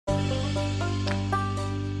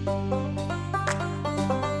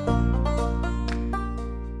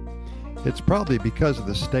It's probably because of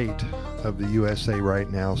the state of the USA right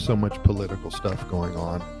now, so much political stuff going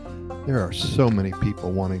on. There are so many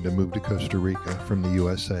people wanting to move to Costa Rica from the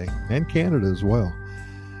USA and Canada as well.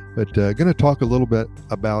 But going to talk a little bit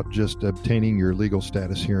about just obtaining your legal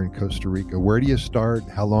status here in Costa Rica. Where do you start?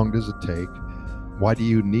 How long does it take? Why do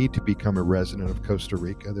you need to become a resident of Costa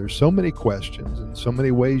Rica? There's so many questions and so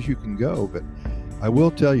many ways you can go, but I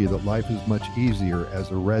will tell you that life is much easier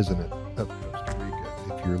as a resident of Costa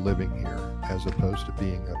Rica if you're living here as opposed to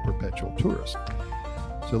being a perpetual tourist.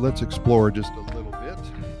 So let's explore just a little bit.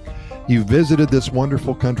 You've visited this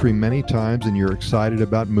wonderful country many times and you're excited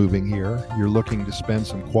about moving here. You're looking to spend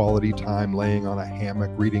some quality time laying on a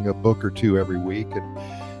hammock, reading a book or two every week. And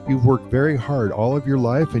you've worked very hard all of your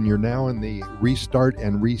life and you're now in the restart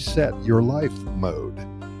and reset your life mode.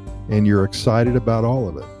 And you're excited about all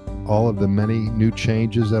of it, all of the many new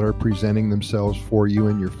changes that are presenting themselves for you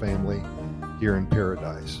and your family here in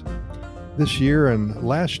paradise. This year and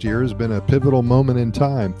last year has been a pivotal moment in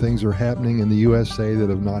time. Things are happening in the USA that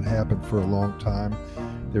have not happened for a long time.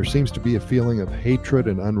 There seems to be a feeling of hatred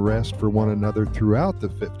and unrest for one another throughout the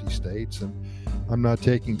 50 states. And I'm not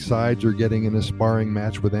taking sides or getting in a sparring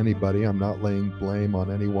match with anybody. I'm not laying blame on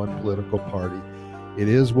any one political party. It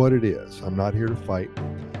is what it is. I'm not here to fight.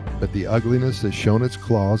 But the ugliness has shown its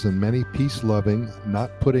claws, and many peace-loving,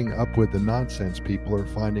 not putting up with the nonsense people are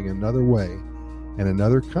finding another way and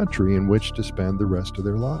another country in which to spend the rest of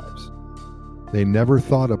their lives. They never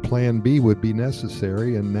thought a plan B would be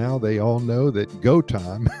necessary, and now they all know that go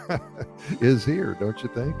time is here, don't you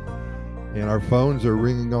think? And our phones are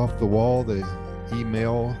ringing off the wall. The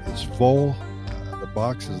email is full. The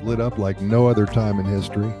box is lit up like no other time in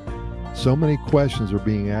history. So many questions are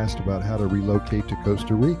being asked about how to relocate to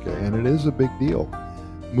Costa Rica, and it is a big deal.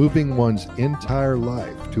 Moving one's entire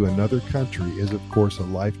life to another country is, of course, a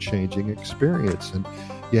life-changing experience, and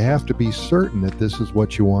you have to be certain that this is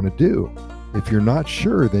what you want to do. If you're not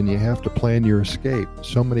sure, then you have to plan your escape.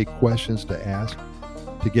 So many questions to ask,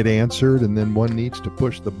 to get answered, and then one needs to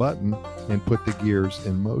push the button and put the gears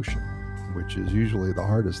in motion, which is usually the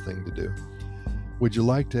hardest thing to do. Would you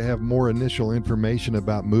like to have more initial information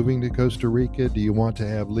about moving to Costa Rica? Do you want to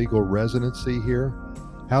have legal residency here?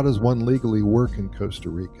 How does one legally work in Costa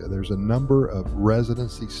Rica? There's a number of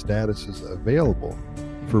residency statuses available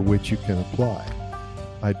for which you can apply.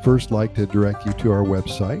 I'd first like to direct you to our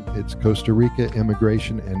website. It's Costa Rica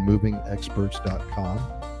Immigration and Moving Experts.com.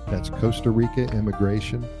 That's Costa Rica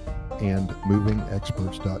Immigration and Moving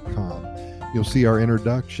Experts.com. You'll see our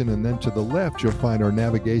introduction, and then to the left, you'll find our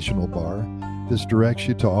navigational bar. This directs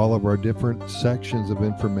you to all of our different sections of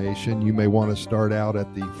information. You may want to start out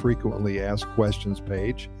at the frequently asked questions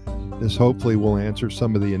page. This hopefully will answer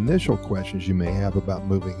some of the initial questions you may have about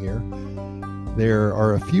moving here. There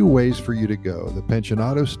are a few ways for you to go: the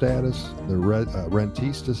pensionado status, the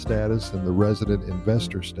rentista status, and the resident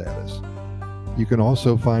investor status. You can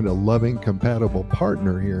also find a loving, compatible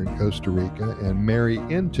partner here in Costa Rica and marry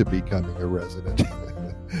into becoming a resident.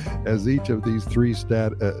 As each of these three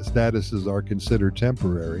statuses are considered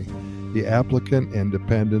temporary, the applicant and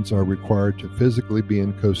dependents are required to physically be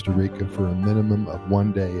in Costa Rica for a minimum of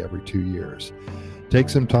 1 day every 2 years. Take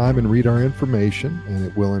some time and read our information, and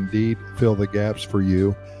it will indeed fill the gaps for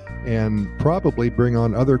you and probably bring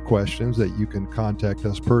on other questions that you can contact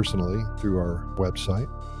us personally through our website.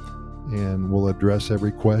 And we'll address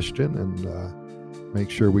every question and make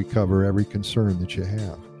sure we cover every concern that you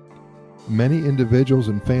have. Many individuals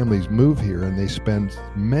and families move here and they spend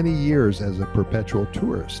many years as a perpetual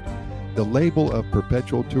tourist. The label of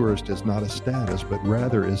perpetual tourist is not a status, but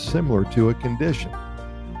rather is similar to a condition.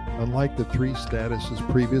 Unlike the three statuses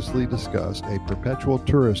previously discussed, a perpetual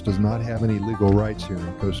tourist does not have any legal rights here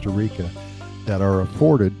in Costa Rica that are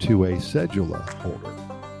afforded to a cedula holder.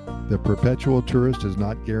 The perpetual tourist is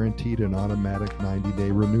not guaranteed an automatic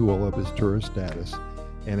 90-day renewal of his tourist status,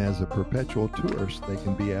 and as a perpetual tourist, they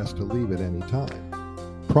can be asked to leave at any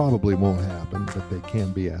time. Probably won't happen, but they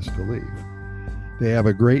can be asked to leave. They have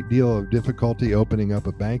a great deal of difficulty opening up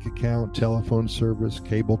a bank account, telephone service,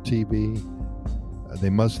 cable TV.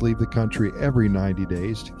 They must leave the country every 90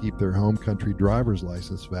 days to keep their home country driver's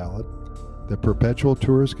license valid. The perpetual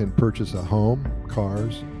tourist can purchase a home,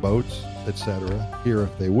 cars, boats, etc. here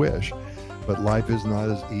if they wish, but life is not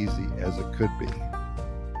as easy as it could be.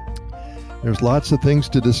 There's lots of things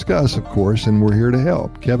to discuss, of course, and we're here to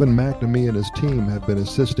help. Kevin McNamee and his team have been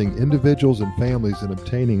assisting individuals and families in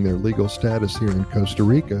obtaining their legal status here in Costa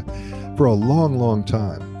Rica for a long, long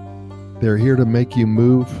time. They're here to make you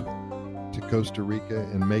move to Costa Rica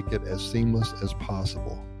and make it as seamless as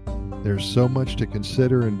possible. There's so much to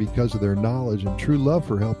consider, and because of their knowledge and true love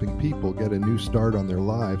for helping people get a new start on their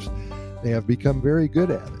lives, They have become very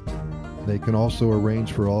good at it. They can also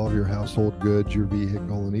arrange for all of your household goods, your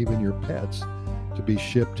vehicle, and even your pets to be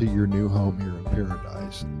shipped to your new home here in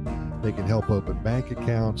paradise. They can help open bank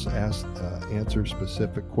accounts, answer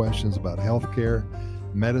specific questions about healthcare,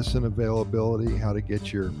 medicine availability, how to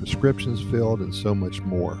get your prescriptions filled, and so much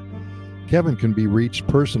more. Kevin can be reached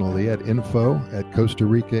personally at info@Costa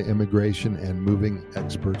Rica Immigration and Moving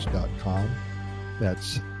Experts.com.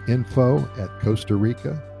 That's info@Costa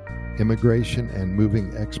Rica Immigration and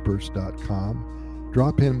Moving Experts.com.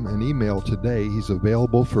 Drop him an email today. He's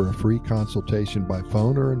available for a free consultation by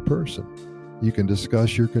phone or in person. You can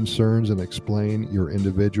discuss your concerns and explain your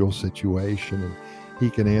individual situation, and he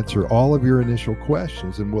can answer all of your initial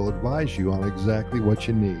questions and will advise you on exactly what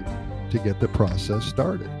you need to get the process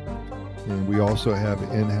started. And we also have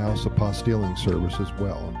in-house apostilling service as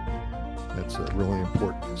well. That's a really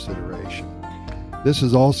important consideration. This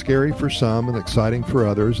is all scary for some and exciting for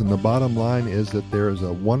others, and the bottom line is that there is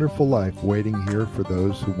a wonderful life waiting here for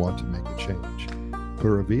those who want to make a change.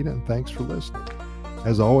 Pura Vida, and thanks for listening.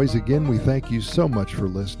 As always, again, we thank you so much for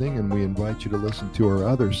listening, and we invite you to listen to our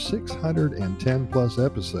other 610 plus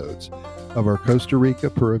episodes of our Costa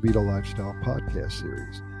Rica Pura Vida Lifestyle podcast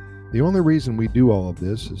series. The only reason we do all of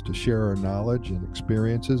this is to share our knowledge and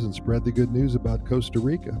experiences and spread the good news about Costa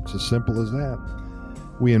Rica. It's as simple as that.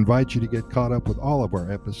 We invite you to get caught up with all of our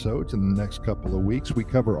episodes in the next couple of weeks. We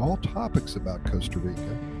cover all topics about Costa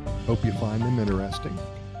Rica. Hope you find them interesting.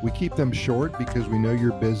 We keep them short because we know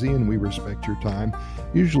you're busy and we respect your time.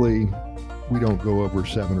 Usually, we don't go over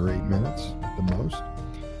 7 or 8 minutes at the most.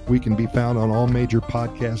 We can be found on all major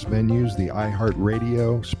podcast venues, the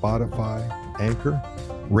iHeartRadio, Spotify, Anchor,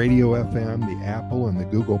 Radio FM, the Apple and the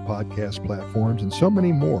Google podcast platforms, and so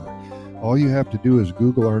many more. All you have to do is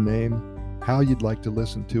Google our name, how you'd like to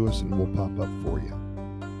listen to us, and we'll pop up for you.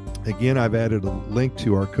 Again, I've added a link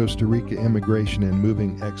to our Costa Rica Immigration and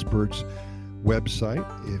Moving Experts website.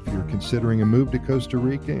 If you're considering a move to Costa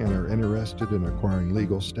Rica and are interested in acquiring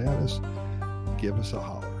legal status, give us a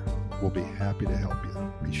holler. We'll be happy to help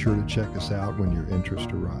you. Be sure to check us out when your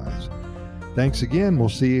interest arises. Thanks again. We'll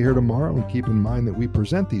see you here tomorrow, and keep in mind that we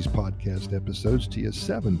present these podcast episodes to you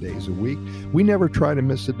 7 days a week. We never try to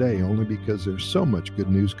miss a day, only because there's so much good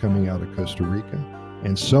news coming out of Costa Rica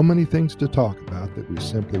and so many things to talk about that we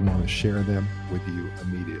simply want to share them with you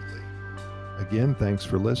immediately. Again, thanks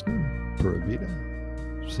for listening. Pura Vida.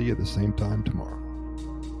 See you at the same time tomorrow.